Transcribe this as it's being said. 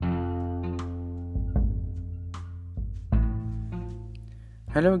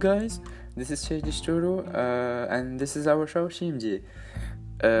Hello guys, this is Shady Sturu, and this is our show Shimji.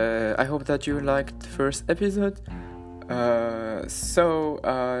 I hope that you liked the first episode.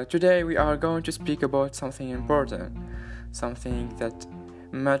 Today we are going to speak about something important, something that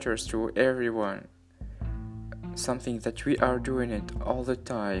matters to everyone, something that we are doing it all the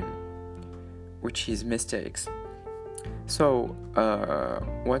time, which is mistakes.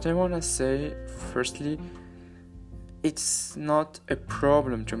 What I want to say firstly, it's not a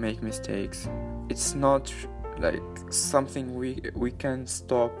problem to make mistakes. It's not like something we can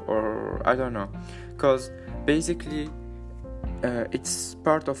stop, or I don't know, because basically it's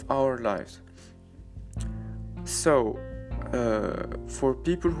part of our lives. For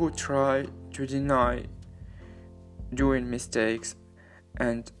people who try to deny doing mistakes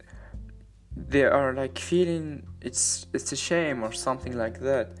and they are like feeling it's a shame or something like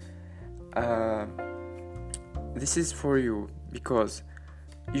that, this is for you, because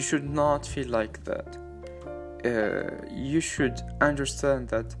you should not feel like that. You should understand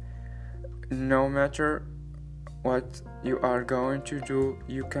that no matter what you are going to do,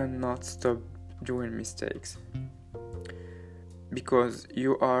 you cannot stop doing mistakes, because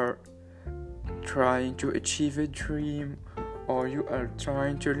you are trying to achieve a dream or you are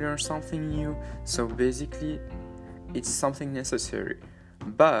trying to learn something new. So basically it's something necessary,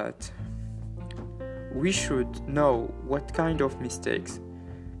 but we should know what kind of mistakes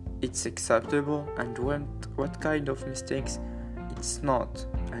it's acceptable and what kind of mistakes it's not,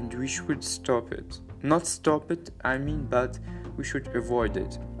 and we should stop it. Not stop it, but we should avoid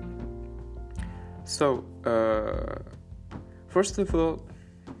it. First of all,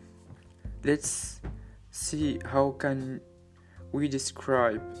 let's see how can we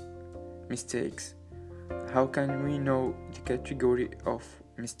describe mistakes. How can we know the category of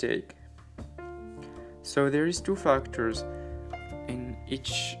mistake? So there is two factors in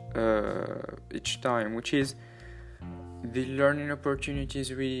each time, which is the learning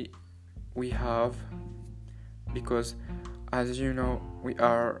opportunities we have, because as you know, we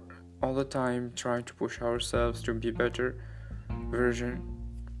are all the time trying to push ourselves to be better version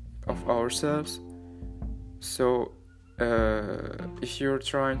of ourselves. So if you're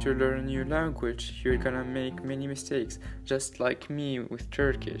trying to learn a new language, you're gonna make many mistakes, just like me with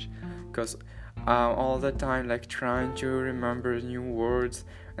Turkish, because I'm all the time like trying to remember new words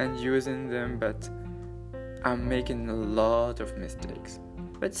and using them, but I'm making a lot of mistakes.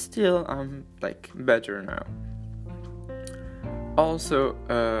 But still, I'm like better now. Also,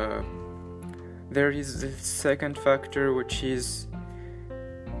 there is the second factor, which is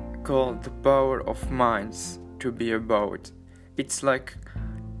called the power of minds to be about. It's like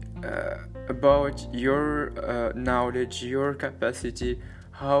about your knowledge, your capacity,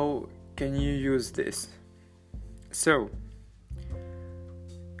 how can you use this? So,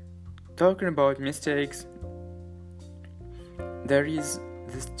 talking about mistakes, there is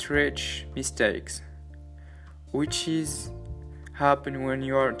the stretch mistakes, which is happen when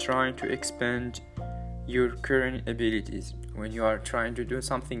you are trying to expand your current abilities, when you are trying to do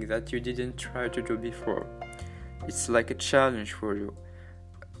something that you didn't try to do before. It's like a challenge for you.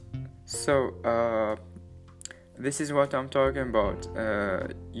 So this is what I'm talking about.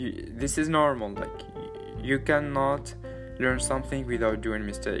 This is normal. Like you cannot learn something without doing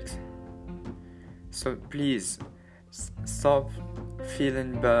mistakes. So please stop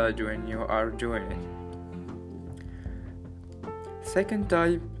feeling bad when you are doing it. Second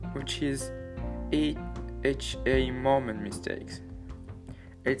type, which is AHA moment mistakes.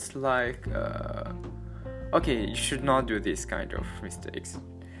 It's like okay, you should not do this kind of mistakes,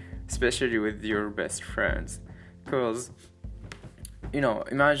 especially with your best friends. Because,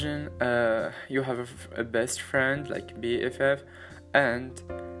 imagine you have a best friend, like BFF, and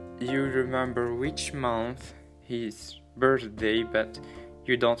you remember which month his birthday, but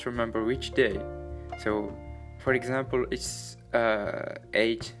you don't remember which day. So, for example, it's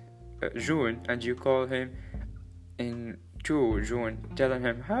 8 June, and you call him in 2 June, telling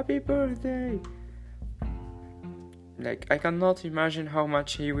him happy birthday. Like, I cannot imagine how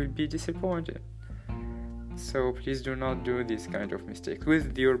much he will be disappointed. So please do not do this kind of mistake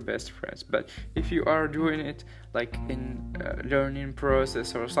with your best friends. But if you are doing it like in learning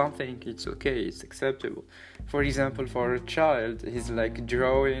process or something, it's okay, it's acceptable. For example, for a child, he's like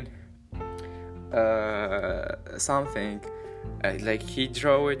drawing something, like he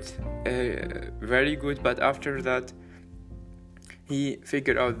draw it very good, but after that he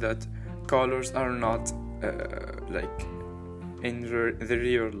figured out that colors are not like in the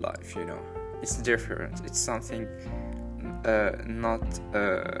real life, it's different, it's something not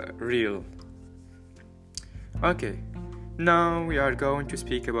real. Okay, Now we are going to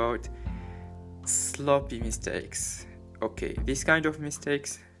speak about sloppy mistakes. Okay, this kind of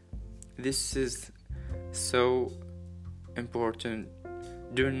mistakes, this is so important.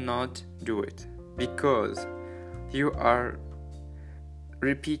 Do not do it, because you are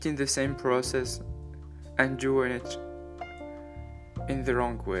repeating the same process and doing it in the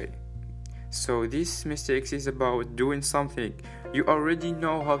wrong way. So this mistakes is about doing something you already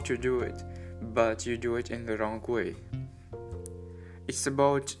know how to do it, but you do it in the wrong way. It's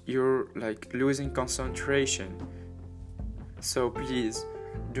about your losing concentration. So please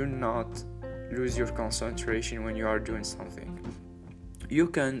do not lose your concentration when you are doing something. You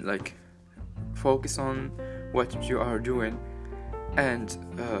can focus on what you are doing and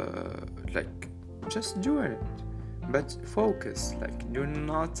just doing it, but focus. Do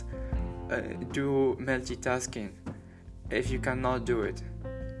not do multitasking if you cannot do it.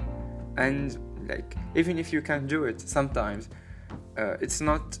 And even if you can do it, sometimes it's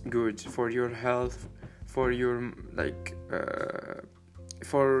not good for your health, for your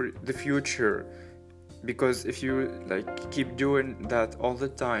for the future, because if you keep doing that all the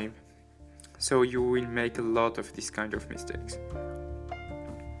time, so you will make a lot of this kind of mistakes.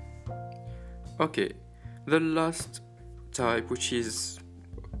 Okay, the last type, which is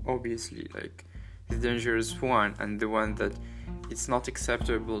obviously the dangerous one and the one that it's not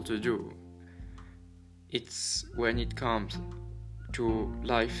acceptable to do, it's when it comes to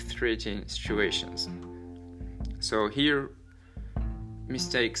life-threatening situations. So here,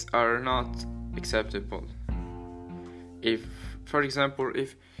 mistakes are not acceptable. If, for example,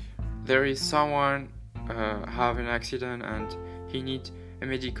 if there is someone have an accident and he needs a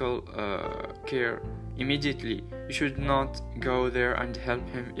medical care immediately, you should not go there and help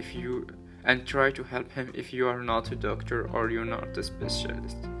him and try to help him if you are not a doctor or you're not a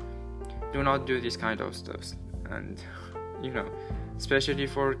specialist. Do not do this kind of stuff. And especially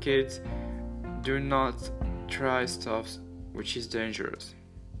for kids, do not try stuff which is dangerous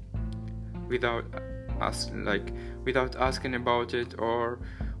without asking about it, or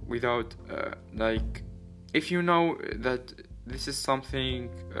without if you know that this is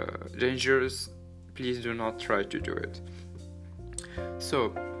something dangerous, please do not try to do it.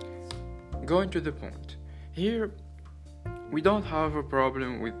 So, going to the point, here we don't have a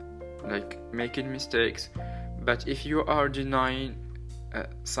problem with making mistakes, but if you are denying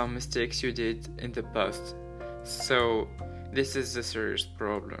some mistakes you did in the past, so this is a serious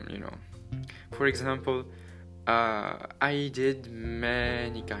problem. For example, I did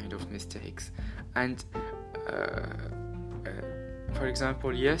many kind of mistakes, and for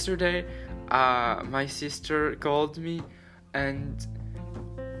example, yesterday my sister called me, and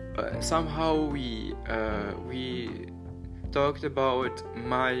somehow we talked about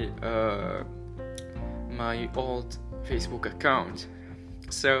my old Facebook account.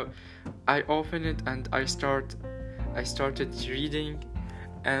 So I opened it and I started reading,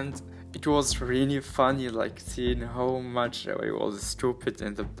 and it was really funny, seeing how much I was stupid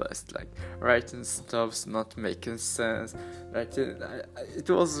in the past, writing stuffs not making sense. It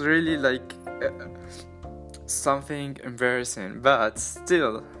was really something embarrassing, but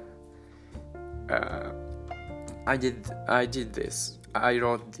still, I did this. I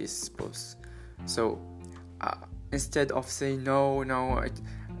wrote this post. So instead of saying no,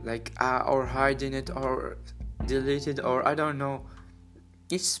 or hiding it or delete it, or I don't know,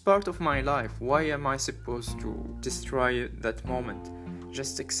 it's part of my life. Why am I supposed to destroy that moment?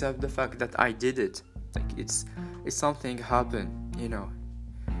 Just accept the fact that I did it. It's something happened,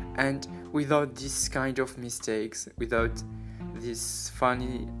 And without this kind of mistakes, without this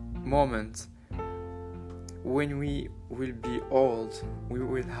funny moment, when we will be old, we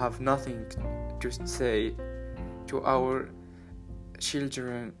will have nothing to say to our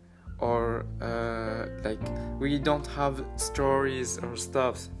children, or we don't have stories or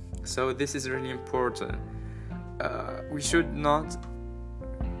stuff. So this is really important. We should not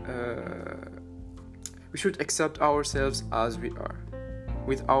we should accept ourselves as we are,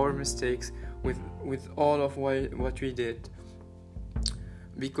 with our mistakes, with all of what we did,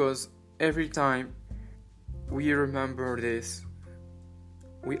 because every time we remember this,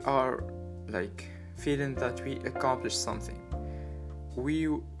 we are feeling that we accomplished something.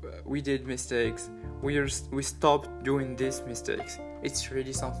 We did mistakes. We stopped doing these mistakes. It's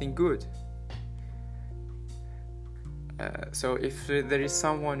really something good. So if there is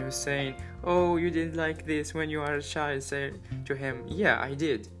someone who's saying, "Oh, you did like this when you are a child," say to him, "Yeah, I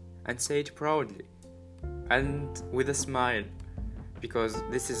did," and say it proudly and with a smile, because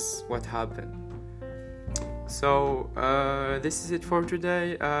this is what happened. So this is it for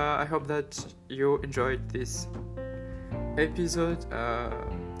today. I hope that you enjoyed this episode,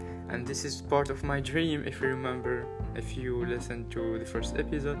 and this is part of my dream. If you remember, if you listen to the first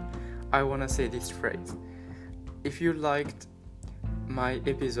episode, I wanna say this phrase. If you liked my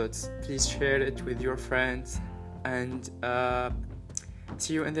episodes, please share it with your friends, and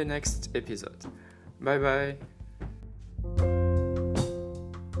see you in the next episode. Bye bye.